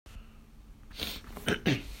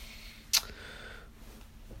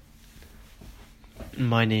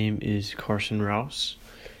My name is Carson Rouse,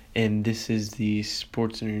 and this is the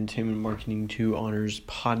Sports and Entertainment Marketing 2 Honors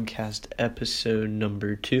Podcast episode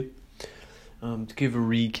number 2. To give a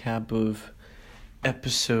recap of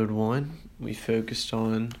episode 1, we focused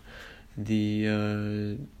on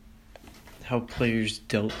the how players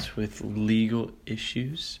dealt with legal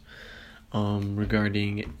issues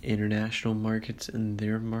regarding international markets and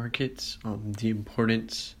their markets, the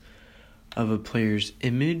importance of a player's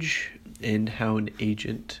image and how an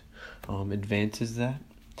agent advances that.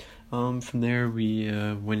 From there, we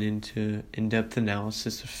went into in-depth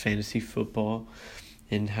analysis of fantasy football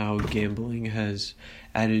and how gambling has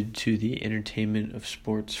added to the entertainment of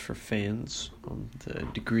sports for fans, the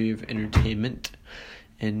degree of entertainment,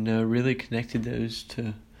 and really connected those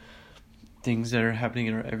to things that are happening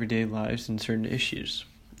in our everyday lives and certain issues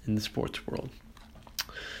in the sports world.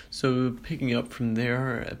 So picking up from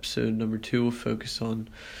there, episode number 2 will focus on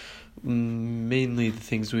mainly the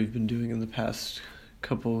things we've been doing in the past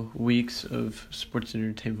couple weeks of sports and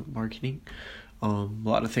entertainment marketing. A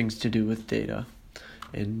lot of things to do with data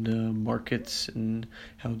and markets and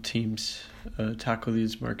how teams tackle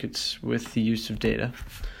these markets with the use of data.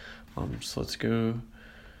 So let's go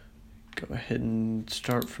ahead and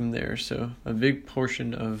start from there. So a big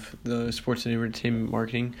portion of the sports and entertainment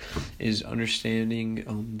marketing is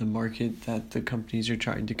understanding the market that the companies are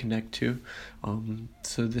trying to connect to.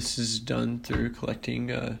 So this is done through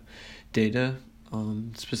collecting data,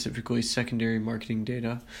 specifically secondary marketing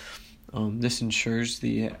data. This ensures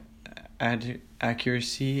the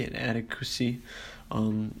accuracy and adequacy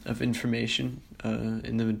of information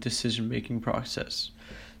in the decision-making process.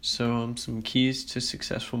 So some keys to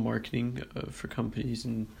successful marketing for companies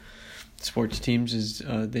and sports teams is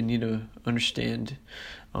they need to understand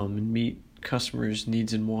and meet customers'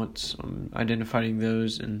 needs and wants, identifying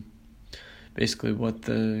those and basically what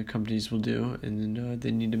the companies will do, and then they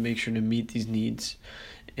need to make sure to meet these needs.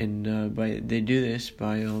 And they do this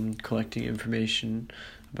by collecting information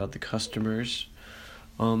about the customers.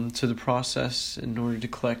 So the process in order to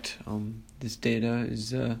collect this data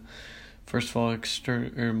is first of all,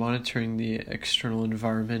 monitoring the external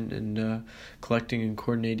environment and collecting and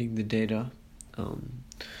coordinating the data.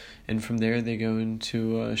 And from there, they go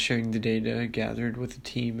into sharing the data gathered with the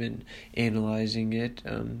team and analyzing it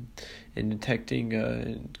and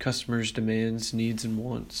detecting customers' demands, needs, and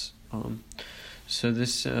wants. So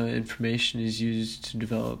this information is used to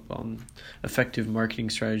develop effective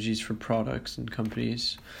marketing strategies for products and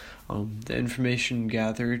companies. The information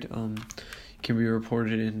gathered can be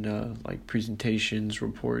reported in like presentations,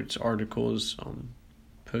 reports, articles,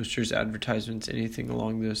 posters, advertisements, anything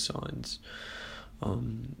along those lines.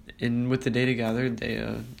 And with the data gathered, they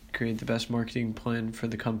create the best marketing plan for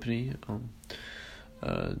the company.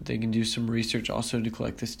 They can do some research also to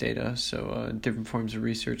collect this data. So different forms of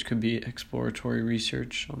research could be exploratory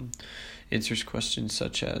research, answers questions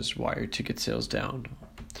such as why are ticket sales down,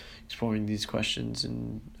 exploring these questions.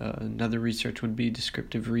 And another research would be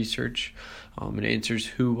descriptive research. It answers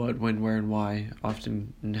who, what, when, where, and why,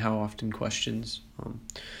 often and how often questions.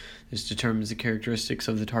 This determines the characteristics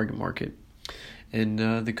of the target market. And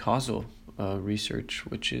the causal research,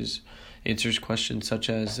 which answers questions such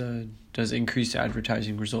as does increased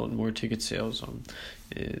advertising result in more ticket sales?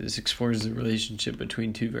 This explores the relationship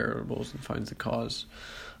between two variables and finds the cause.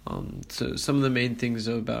 So some of the main things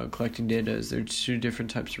about collecting data is there's 2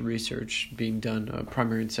 different types of research being done,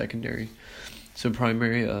 primary and secondary. So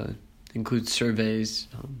primary includes surveys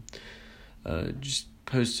just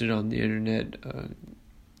posted on the internet,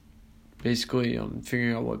 basically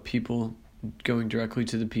figuring out what people, going directly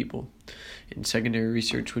to the people. And secondary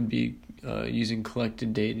research would be using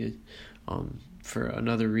collected data for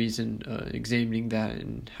another reason, examining that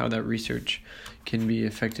and how that research can be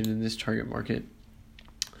affected in this target market.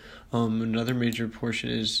 Another major portion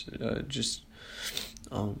is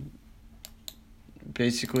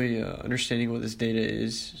basically understanding what this data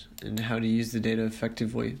is and how to use the data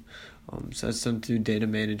effectively. So that's done through data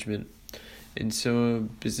management. And so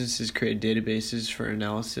businesses create databases for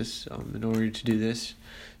analysis in order to do this.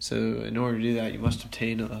 So in order to do that, you must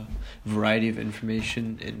obtain a variety of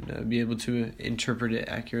information and be able to interpret it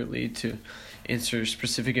accurately to answer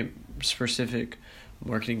specific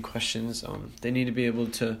marketing questions. They need to be able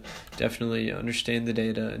to definitely understand the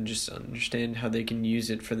data and just understand how they can use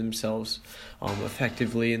it for themselves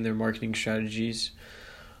effectively in their marketing strategies.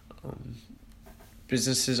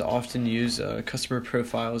 Businesses often use customer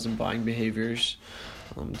profiles and buying behaviors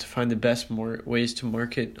to find the best ways to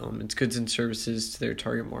market its goods and services to their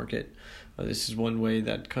target market. This is one way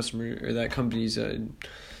that companies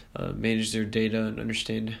manage their data and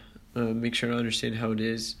make sure to understand how it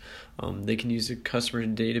is. They can use a customer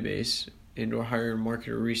database and or hire a market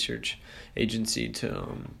or research agency to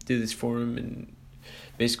do this for them, and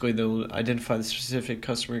basically they'll identify the specific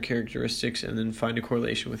customer characteristics and then find a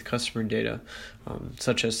correlation with customer data,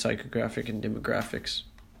 such as psychographic and demographics.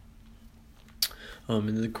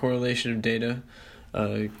 And the correlation of data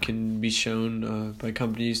can be shown by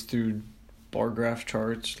companies through bar graph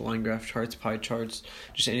charts, line graph charts, pie charts,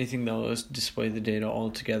 just anything that will display the data all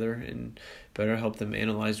together and better help them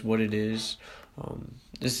analyze what it is.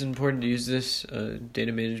 This is important to use this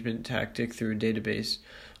data management tactic through a database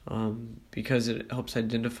because it helps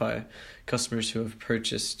identify customers who have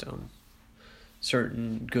purchased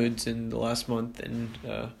certain goods in the last month and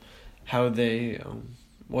how they,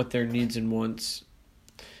 what their needs and wants.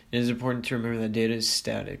 It is important to remember that data is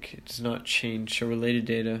static. It does not change, so related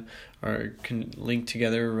data are linked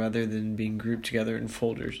together rather than being grouped together in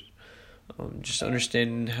folders. Just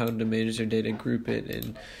understanding how to manage their data, group it,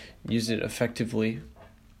 and use it effectively.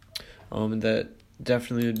 And that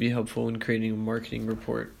definitely would be helpful in creating a marketing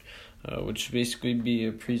report, which would basically be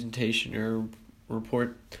a presentation or a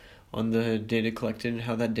report on the data collected and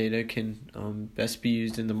how that data can best be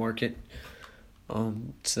used in the market.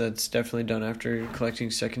 So that's definitely done after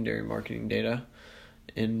collecting secondary marketing data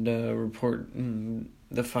and report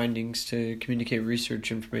the findings to communicate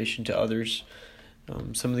research information to others.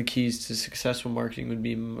 Some of the keys to successful marketing would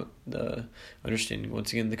be the understanding,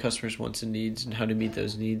 once again, the customer's wants and needs and how to meet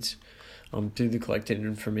those needs through the collected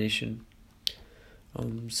information.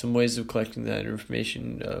 Some ways of collecting that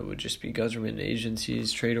information would just be government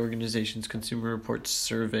agencies, trade organizations, consumer reports,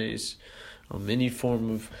 surveys, any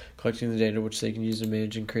form of collecting the data which they can use to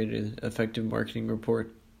manage and create an effective marketing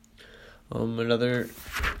report. Another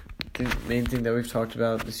main thing that we've talked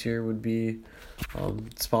about this year would be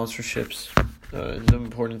sponsorships, the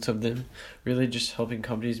importance of them, really just helping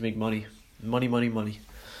companies make money. So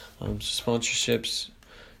sponsorships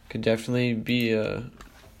could definitely be a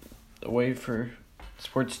way for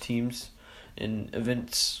sports teams and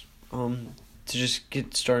events to just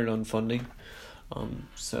get started on funding.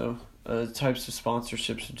 Types of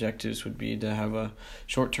sponsorships objectives would be to have a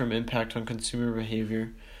short-term impact on consumer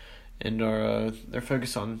behavior, and they're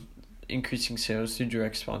focused on increasing sales through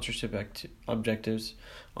direct sponsorship objectives.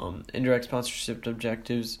 Indirect sponsorship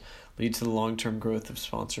objectives lead to the long-term growth of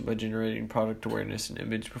sponsor by generating product awareness and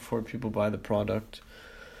image before people buy the product.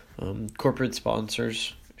 Corporate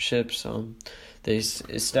sponsorships, they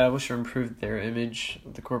establish or improve their image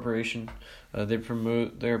of the corporation. They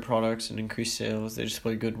promote their products and increase sales. They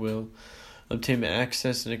display goodwill, obtain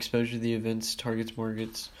access and exposure to the events, targets,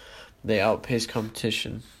 markets. They outpace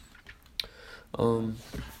competition.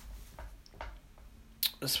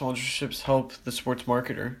 Sponsorships help the sports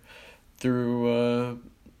marketer through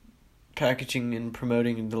packaging and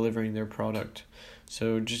promoting and delivering their product.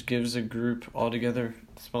 So it just gives a group altogether.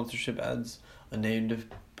 Sponsorship adds a name to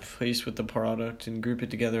place with the product and group it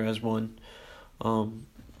together as one.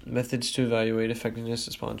 Methods to evaluate effectiveness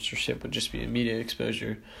of sponsorship would just be immediate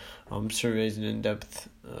exposure, surveys, and in-depth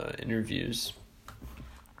interviews.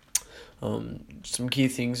 Some key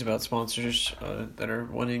things about sponsors that are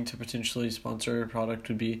wanting to potentially sponsor a product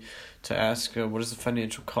would be to ask what is the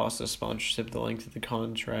financial cost of sponsorship, the length of the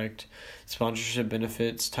contract, sponsorship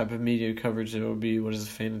benefits, type of media coverage it will be, what is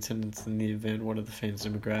the fan attendance in the event, what are the fans'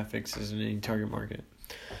 demographics, is in any target market.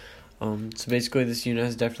 So basically this unit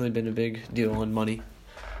has definitely been a big deal on money,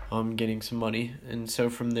 getting some money, and so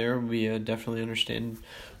from there we definitely understand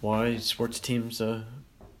why sports teams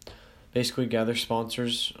basically gather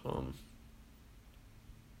sponsors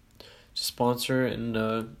to sponsor and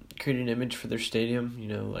create an image for their stadium,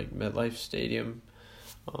 like MetLife Stadium,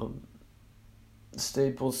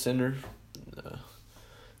 Staples Center,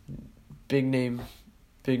 big name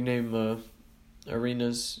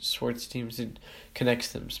arenas, sports teams. It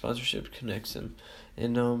connects them. Sponsorship connects them,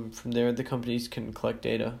 and from there the companies can collect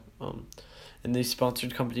data, and these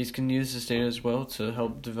sponsored companies can use this data as well to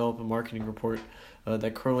help develop a marketing report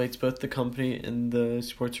that correlates both the company and the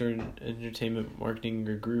sports or entertainment marketing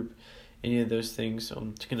or group, any of those things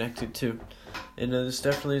to connect it to. And this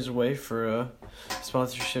definitely is a way for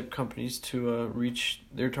sponsorship companies to reach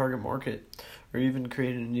their target market or even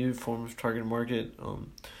create a new form of target market.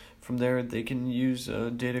 From there, they can use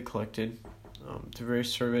data collected through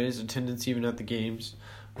various surveys, attendance even at the games,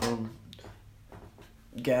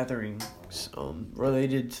 gatherings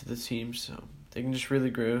related to the teams. They can just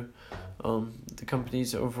really grow the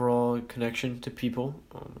company's overall connection to people,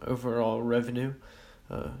 overall revenue.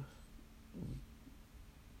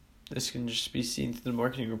 This can just be seen through the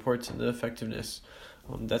marketing reports and the effectiveness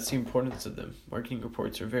That's the importance of them. Marketing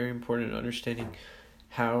reports are very important in understanding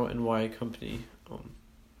how and why a company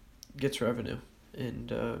gets revenue,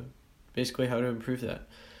 and basically how to improve that.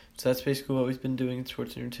 So that's basically what we've been doing in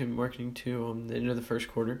sports entertainment marketing too. The end of the first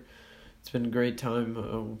quarter, it's been a great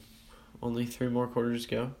time. Only 3 more quarters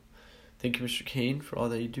to go. Thank you, Mr. Kane, for all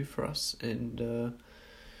that you do for us, and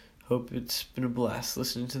hope it's been a blast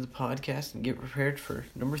listening to the podcast, and get prepared for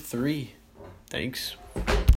number 3. Thanks.